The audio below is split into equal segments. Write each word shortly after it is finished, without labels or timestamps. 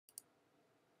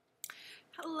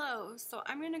Hello, so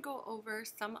I'm going to go over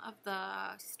some of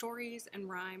the stories and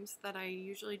rhymes that I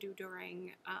usually do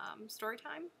during story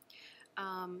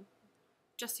time,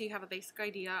 just so you have a basic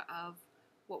idea of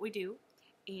what we do,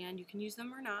 and you can use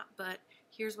them or not, but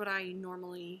here's what I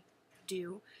normally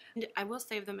do. And I will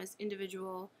save them as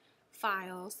individual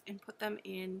files and put them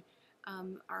in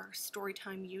our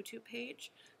Storytime YouTube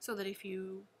page, so that if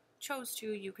you chose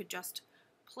to, you could just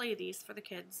play these for the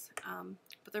kids,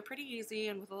 but they're pretty easy,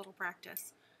 and with a little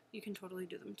practice you can totally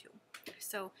do them too.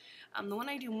 So the one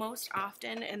I do most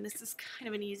often, and this is kind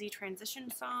of an easy transition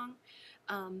song,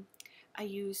 I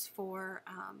use for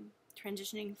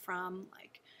transitioning from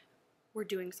like we're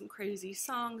doing some crazy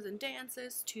songs and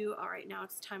dances to alright, now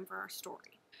it's time for our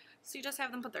story. So you just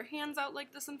have them put their hands out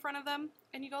like this in front of them,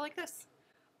 and you go like this.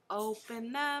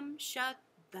 Open them, shut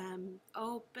them,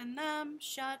 open them,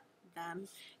 shut them,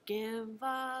 give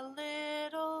a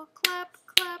little clap,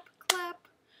 clap, clap.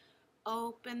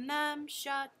 Open them,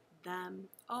 shut them,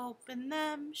 open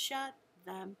them, shut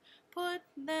them, put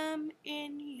them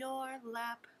in your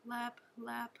lap, lap,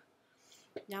 lap.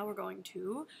 Now we're going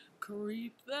to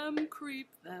creep them, creep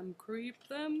them, creep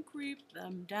them, creep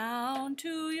them down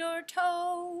to your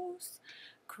toes.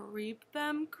 Creep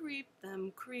them, creep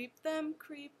them, creep them,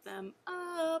 creep them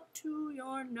up to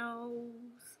your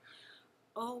nose.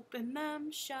 Open them,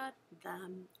 shut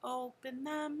them, open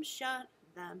them, shut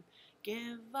them.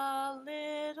 Give a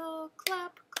little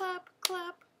clap, clap,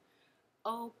 clap.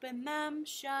 Open them,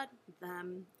 shut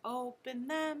them, open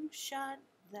them, shut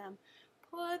them.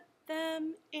 Put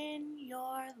them in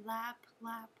your lap,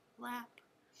 lap, lap.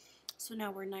 So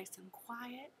now we're nice and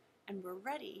quiet, and we're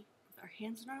ready with our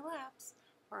hands in our laps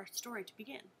for our story to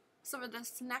begin. So for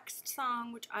this next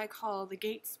song, which I call The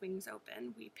Gate Swings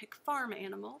Open, we pick farm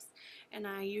animals, and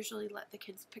I usually let the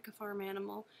kids pick a farm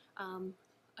animal,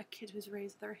 a kid who's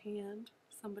raised their hand,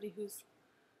 somebody who's,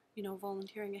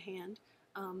 volunteering a hand,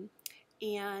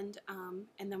 and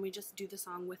then we just do the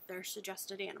song with their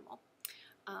suggested animal.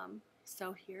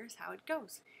 So here's how it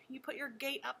goes. You put your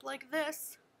gate up like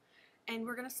this, and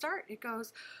we're going to start. It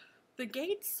goes, the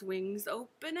gate swings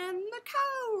open and the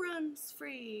cow runs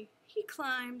free. He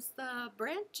climbs the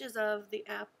branches of the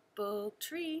apple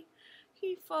tree.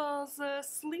 He falls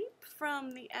asleep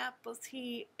from the apples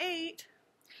he ate.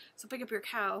 So pick up your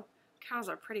cow. Cows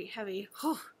are pretty heavy.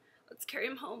 Let's carry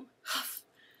him home. Huff,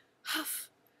 huff,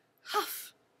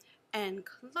 huff. And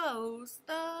close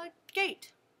the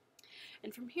gate.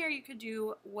 And from here you could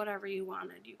do whatever you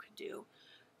wanted. You could do,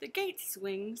 the gate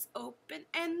swings open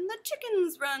and the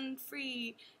chickens run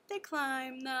free. They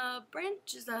climb the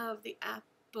branches of the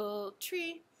apple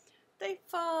tree. They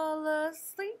fall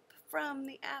asleep from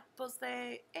the apples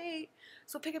they ate.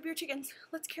 So pick up your chickens.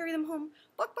 Let's carry them home.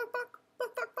 Buck, buck, buck,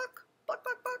 buck, buck, buck, buck,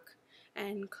 buck, buck.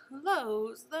 And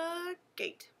close the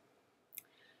gate.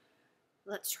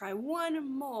 Let's try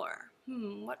one more.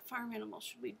 What farm animal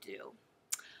should we do?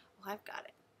 Well, I've got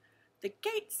it. The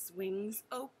gate swings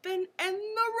open and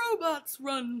the robots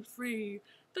run free.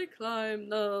 They climb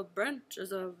the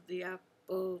branches of the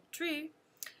apple tree.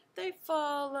 They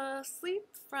fall asleep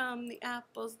from the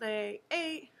apples they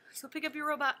ate. So pick up your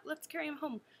robot. Let's carry him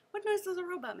home. What noise does a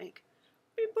robot make?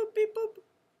 Beep boop, beep boop.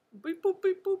 Beep boop,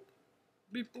 beep boop.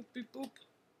 Beep boop, beep boop.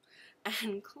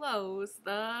 And close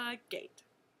the gate.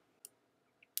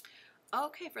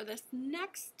 Okay, for this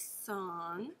next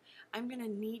song, I'm going to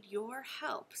need your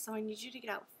help. So I need you to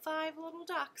get out 5 little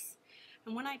ducks.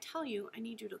 And when I tell you, I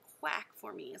need you to quack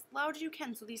for me as loud as you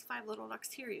can so these 5 little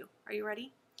ducks hear you. Are you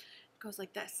ready? It goes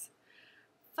like this.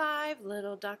 5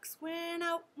 little ducks went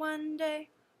out one day,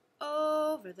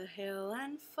 over the hill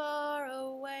and far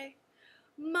away.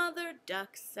 Mother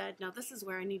duck said, now this is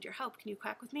where I need your help. Can you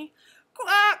quack with me?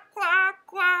 Quack, quack,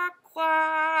 quack,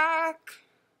 quack.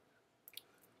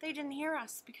 They didn't hear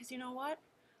us because you know what?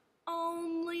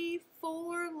 Only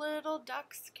 4 little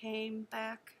ducks came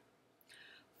back.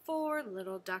 4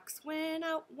 little ducks went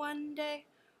out one day,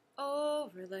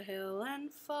 over the hill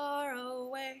and far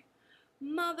away.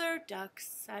 Mother duck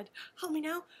said, help me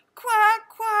now. Quack,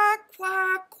 quack,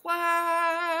 quack,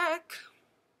 quack.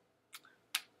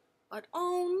 But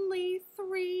only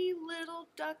 3 little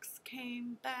ducks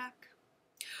came back.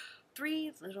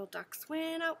 3 little ducks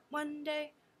went out one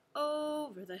day,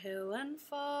 over the hill and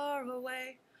far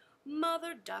away.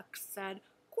 Mother duck said,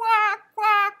 quack,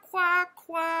 quack, quack,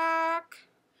 quack.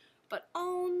 But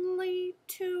only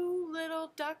 2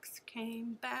 little ducks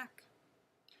came back.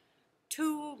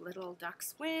 2 little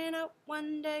ducks went out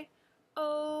one day,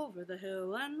 over the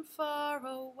hill and far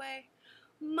away.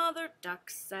 Mother duck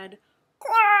said,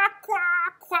 quack,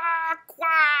 quack, quack,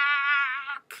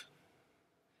 quack.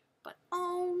 But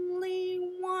only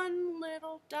 1 little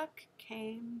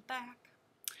came back.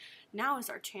 Now is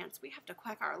our chance. We have to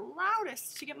quack our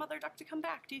loudest to get Mother Duck to come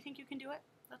back. Do you think you can do it?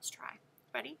 Let's try.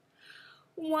 Ready?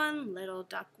 One little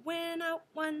duck went out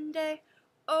one day,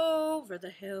 over the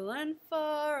hill and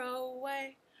far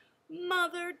away.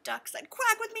 Mother Duck said,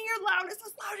 quack with me your loudest,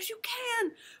 as loud as you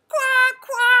can. Quack,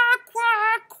 quack,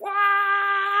 quack,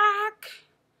 quack.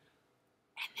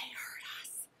 And they heard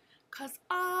us, 'cause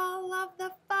all of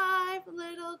the 5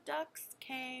 little ducks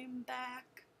came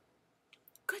back.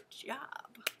 Good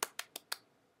job.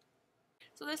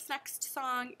 So this next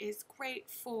song is great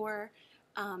for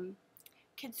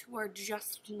kids who are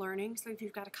just learning. So if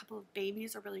you've got a couple of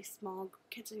babies or really small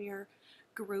kids in your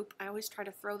group, I always try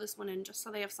to throw this one in just so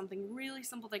they have something really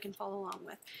simple they can follow along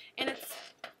with. And it's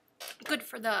good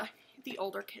for the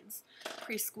older kids,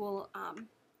 preschool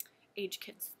age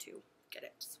kids to get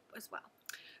it as well.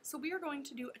 So we are going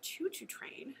to do a choo-choo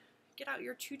train. Get out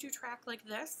your choo-choo track like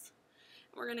this.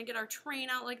 We're going to get our train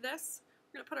out like this.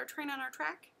 We're going to put our train on our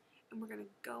track, and we're going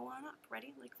to go on up.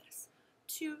 Ready? Like this.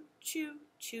 Choo, choo,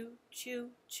 choo,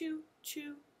 choo, choo,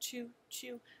 choo, choo,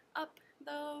 choo, up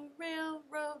the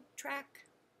railroad track.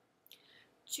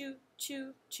 Choo,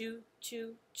 choo, choo,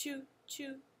 choo, choo,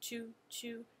 choo, choo,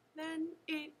 choo, then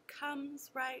it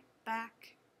comes right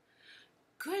back.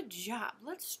 Good job.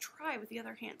 Let's try with the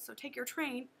other hand. So take your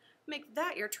train, make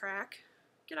that your track.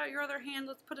 Get out your other hand,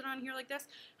 let's put it on here like this,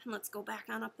 and let's go back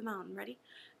on up the mountain. Ready?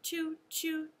 Choo,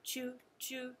 choo, choo,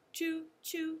 choo, choo,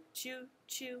 choo, choo,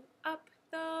 choo, up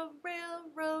the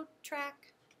railroad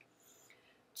track.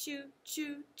 Choo,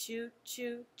 choo, choo,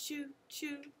 choo, choo,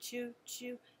 choo, choo,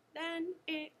 choo, then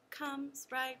it comes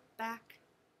right back.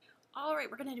 All right,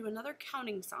 we're going to do another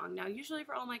counting song. Now, usually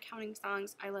for all my counting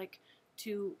songs, I like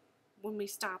to, when we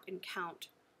stop and count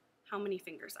how many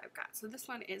fingers I've got. So this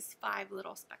one is 5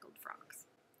 little speckled frogs.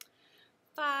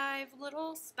 5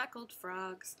 little speckled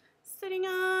frogs sitting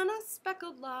on a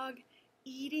speckled log,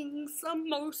 eating some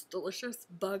most delicious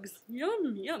bugs.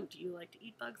 Yum, yum. Do you like to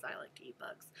eat bugs? I like to eat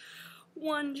bugs.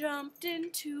 One jumped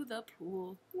into the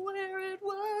pool where it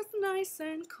was nice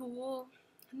and cool.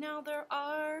 Now there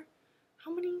are,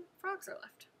 how many frogs are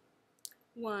left?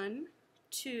 1,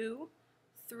 2,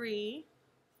 3,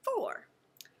 4.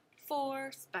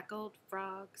 4 speckled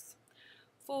frogs.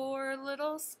 4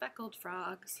 little speckled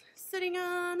frogs sitting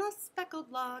on a speckled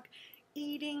log,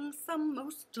 eating some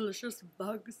most delicious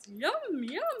bugs. Yum,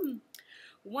 yum.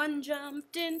 One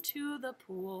jumped into the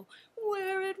pool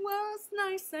where it was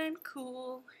nice and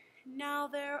cool. Now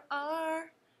there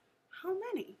are, how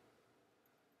many?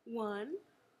 1,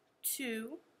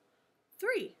 2,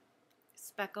 3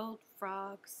 speckled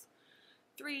frogs.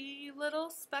 3 little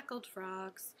speckled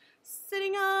frogs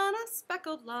sitting on a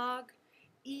speckled log,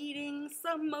 eating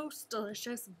some most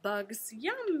delicious bugs.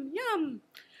 Yum, yum.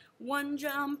 One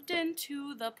jumped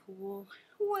into the pool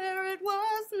where it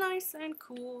was nice and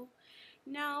cool.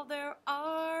 Now there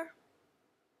are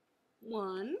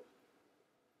 1,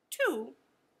 2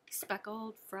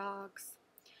 speckled frogs.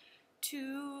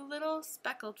 2 little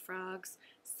speckled frogs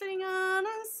sitting on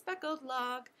a speckled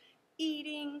log,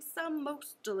 eating some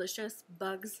most delicious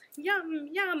bugs. Yum,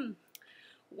 yum.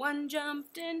 One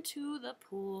jumped into the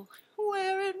pool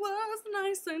where it was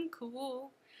nice and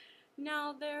cool.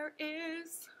 Now there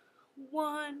is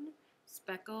 1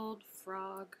 speckled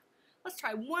frog. Let's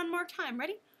try one more time.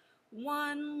 Ready?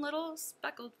 1 little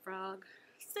speckled frog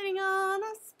sitting on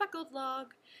a speckled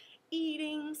log,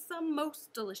 eating some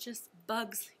most delicious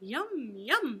bugs. Yum,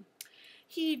 yum.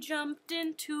 He jumped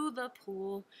into the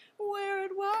pool where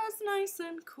it was nice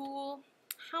and cool.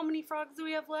 How many frogs do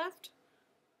we have left?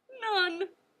 None.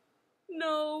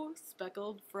 No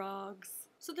speckled frogs.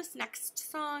 So this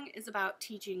next song is about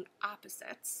teaching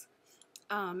opposites,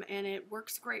 and it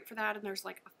works great for that, and there's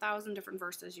like 1,000 different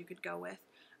verses you could go with.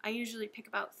 I usually pick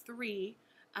about 3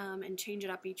 and change it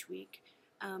up each week,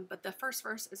 but the first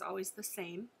verse is always the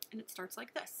same, and it starts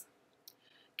like this.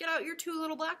 Get out your 2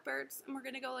 little blackbirds, and we're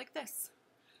going to go like this.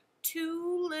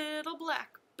 2 little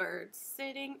blackbirds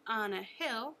sitting on a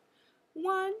hill,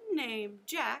 one named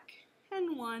Jack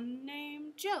and one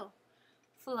named Jill.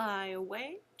 Fly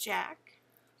away, Jack,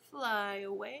 fly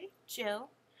away,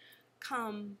 Jill.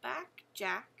 Come back,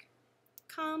 Jack,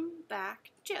 come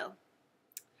back, Jill.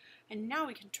 And now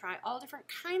we can try all different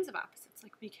kinds of opposites.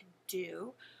 Like we can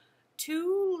do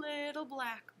 2 little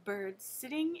blackbirds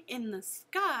sitting in the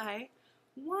sky.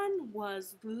 One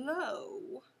was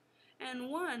low and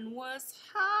one was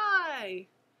high.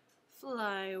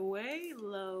 Fly away,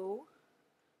 low,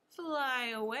 fly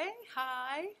away,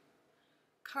 high.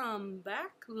 Come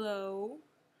back, low,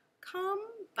 come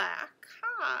back,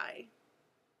 high.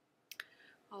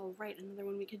 All right, another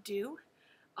one we could do.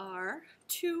 are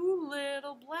two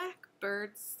little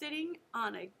blackbirds sitting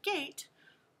on a gate.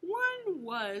 One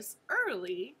was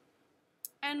early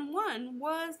and one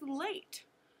was late.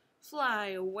 Fly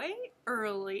away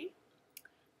early,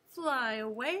 fly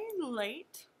away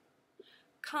late,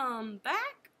 come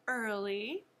back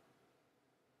early.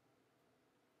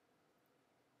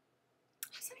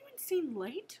 Has anyone seen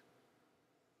late?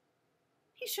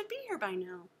 He should be here by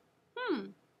now.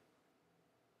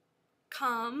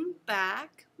 Come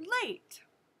back late.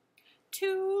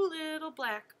 Two little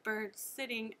blackbirds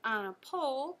sitting on a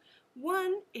pole.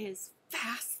 One is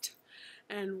fast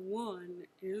and one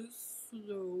is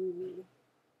slow.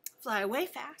 Fly away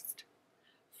fast,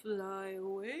 fly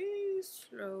away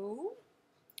slow.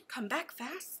 Come back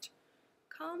fast,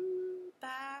 come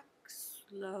back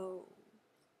slow.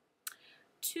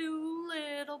 Two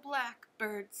little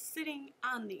blackbirds sitting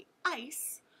on the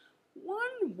ice.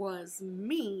 One was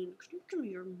mean. Can you give me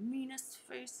your meanest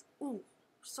face? Ooh,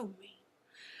 so mean.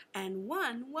 And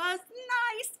one was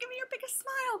nice. Give me your biggest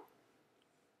smile.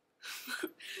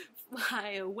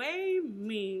 Fly away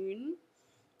mean.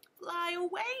 Fly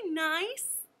away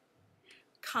nice.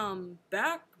 Come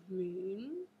back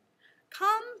mean.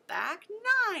 Come back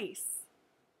nice.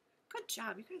 Good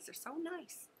job. You guys are so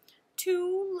nice.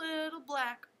 Two little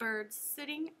blackbirds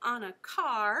sitting on a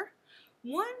car.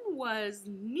 One was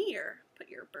near, put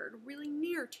your bird really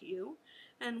near to you,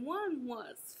 and one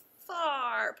was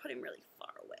far, put him really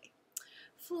far away.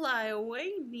 Fly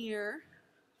away near,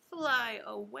 fly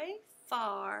away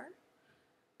far,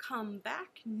 come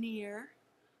back near,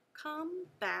 come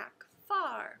back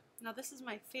far. Now this is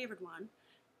my favorite one,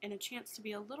 and a chance to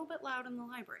be a little bit loud in the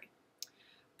library.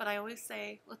 But I always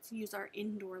say, let's use our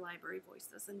indoor library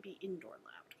voices and be indoor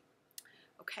loud.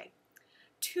 Okay.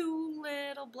 Two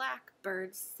little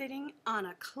blackbirds sitting on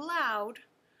a cloud.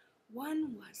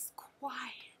 One was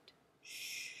quiet,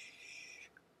 shh,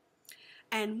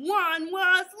 and one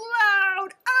was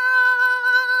loud,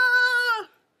 ah!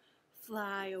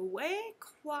 Fly away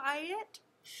quiet,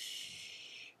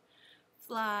 shh,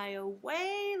 fly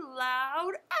away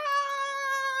loud,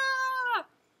 ah!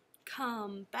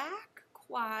 Come back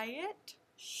quiet,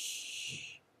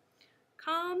 shh,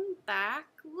 come back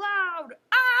loud,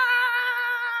 ah!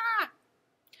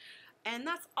 And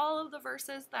that's all of the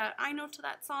verses that I know to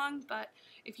that song, but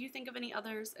if you think of any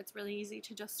others, it's really easy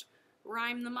to just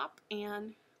rhyme them up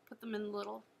and put them in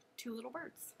two little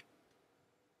birds.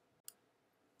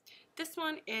 This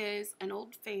one is an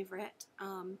old favorite,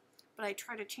 but I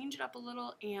try to change it up a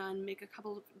little and make a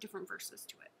couple of different verses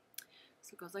to it.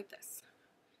 So it goes like this.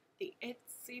 The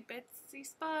itsy bitsy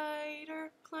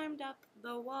spider climbed up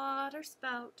the water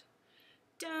spout.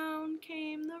 Down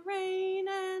came the rain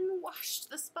and washed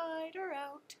the spider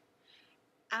out.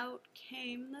 Out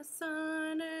came the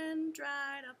sun and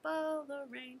dried up all the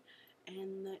rain.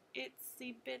 And the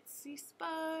itsy bitsy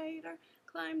spider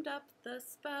climbed up the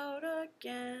spout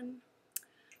again.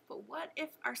 But what if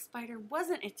our spider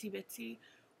wasn't itsy bitsy?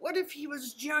 What if he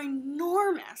was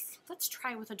ginormous? Let's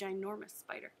try with a ginormous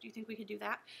spider. Do you think we could do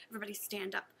that? Everybody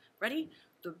stand up. Ready?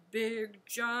 The big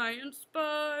giant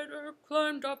spider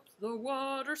climbed up the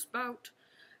water spout.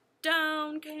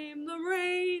 Down came the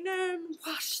rain and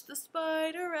washed the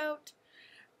spider out.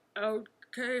 Out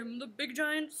came the big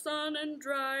giant sun and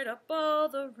dried up all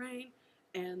the rain.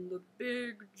 And the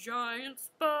big giant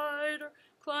spider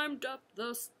climbed up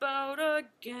the spout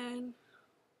again.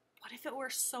 What if it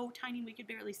were so tiny we could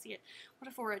barely see it? What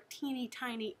if it were a teeny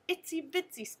tiny itsy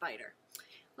bitsy spider?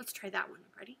 Let's try that one.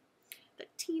 Ready? The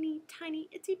teeny tiny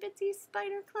itsy bitsy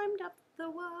spider climbed up the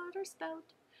water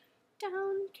spout.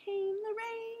 Down came the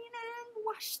rain and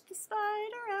washed the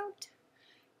spider out.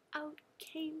 Out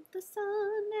came the sun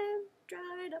and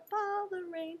dried up all the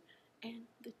rain. And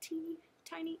the teeny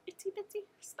tiny itsy bitsy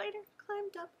spider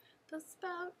climbed up the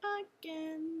spout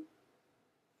again.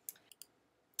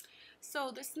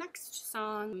 So this next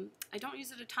song, I don't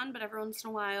use it a ton, but every once in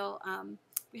a while,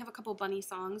 we have a couple bunny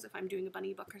songs. If I'm doing a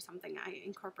bunny book or something, I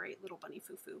incorporate little bunny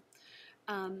foo-foo.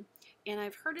 And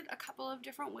I've heard it a couple of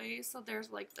different ways. So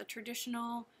there's like the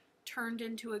traditional turned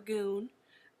into a goon.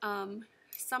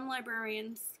 Some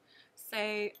librarians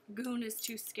say goon is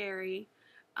too scary.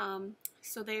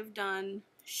 So they've done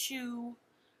shoe.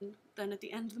 Then at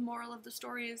the end, the moral of the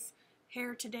story is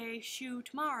hair today, shoe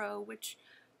tomorrow, which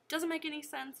doesn't make any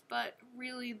sense, but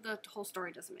really the whole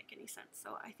story doesn't make any sense.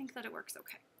 So I think that it works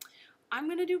okay. I'm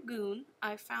going to do goon.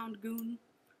 I found goon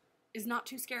is not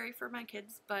too scary for my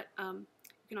kids, but you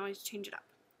can always change it up.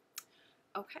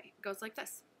 Okay, it goes like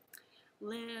this.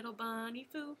 Little bunny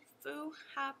foo-foo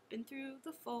hopping through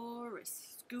the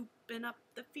forest, scooping up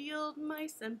the field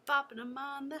mice and popping them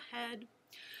on the head.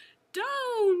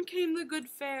 Down came the good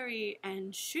fairy,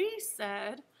 and she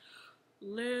said,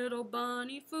 "Little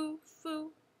bunny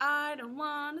foo-foo, I don't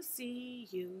want to see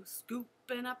you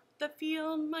scooping up the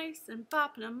field mice and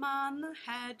popping them on the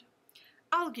head.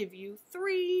 I'll give you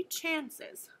 3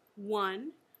 chances.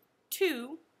 1,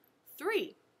 2,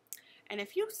 3. And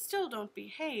if you still don't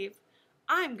behave,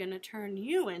 I'm gonna turn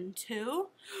you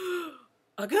into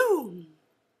a goon."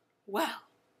 Well,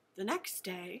 the next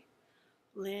day,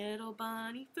 little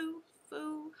bunny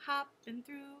foo-foo hopping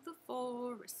through the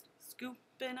forest,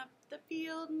 scooping up the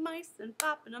field mice and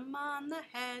popping them on the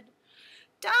head.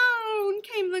 Down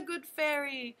came the good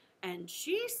fairy, and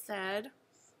she said,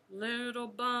 "Little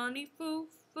bunny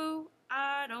foo-foo,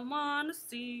 I don't want to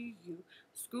see you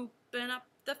scooping up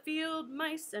the field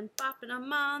mice and popping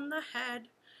them on the head.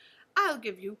 I'll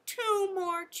give you 2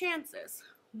 more chances.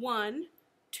 1,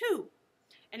 2.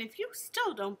 And if you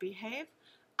still don't behave,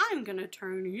 I'm gonna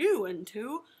turn you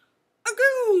into a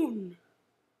goon."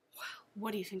 Well,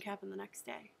 what do you think happened the next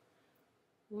day?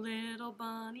 Little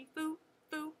bunny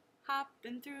foo-foo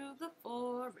hopping through the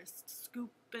forest,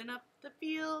 scooping up the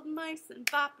field mice and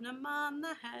popping them on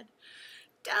the head.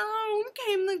 Down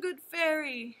came the good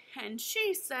fairy, and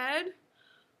she said,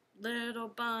 "Little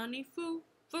bunny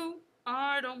foo-foo,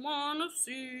 I don't want to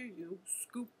see you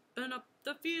scooping up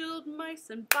the field mice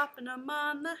and popping them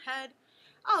on the head.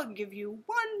 I'll give you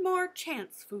 1 more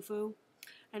chance, foo-foo,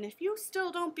 and if you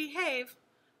still don't behave,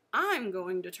 I'm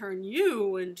going to turn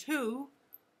you into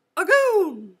a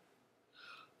goon."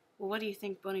 Well, what do you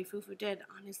think Bunny Foo-Foo did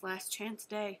on his last chance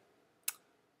day?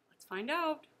 Let's find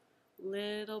out.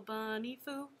 Little bunny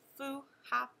foo-foo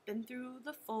hopping through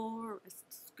the forest,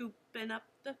 scooping up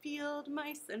the field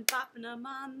mice and popping them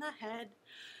on the head.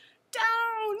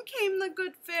 Down came the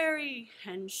good fairy,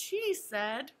 and she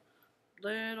said,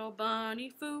 "Little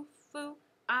bunny foo-foo,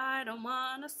 I don't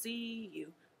want to see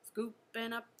you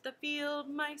scooping up the field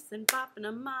mice and popping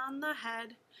them on the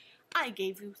head. I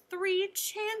gave you 3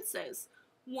 chances.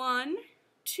 1,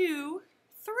 2,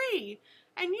 3.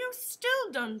 And you still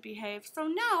don't behave, so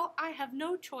now I have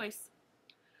no choice.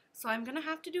 So I'm gonna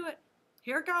have to do it.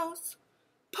 Here goes.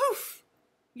 Poof!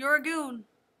 You're a goon."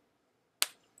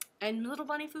 And little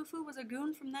bunny foo-foo was a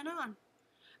goon from then on.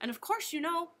 And of course, you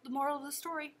know the moral of the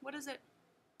story. What is it?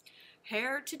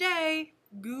 Hare today,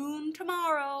 goon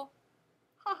tomorrow.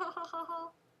 Ha ha ha ha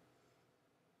ha.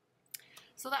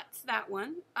 So that's that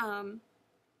one.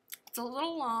 It's a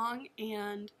little long,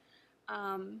 and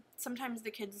sometimes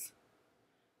the kids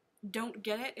don't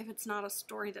get it if it's not a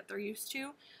story that they're used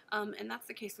to, and that's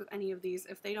the case with any of these.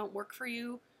 If they don't work for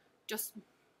you, just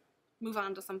move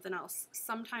on to something else.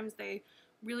 Sometimes they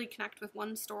really connect with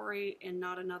one story and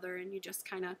not another, and you just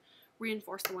kind of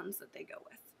reinforce the ones that they go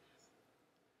with.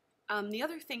 The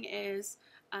other thing is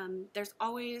there's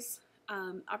always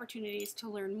opportunities to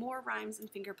learn more rhymes and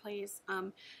finger plays.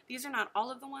 These are not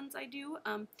all of the ones I do.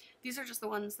 These are just the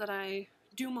ones that I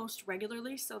do most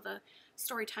regularly, so the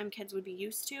Storytime kids would be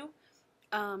used to.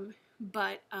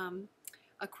 But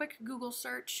a quick Google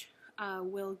search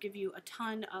will give you a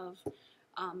ton of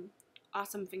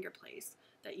awesome finger plays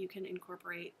that you can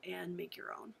incorporate and make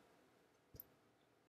your own.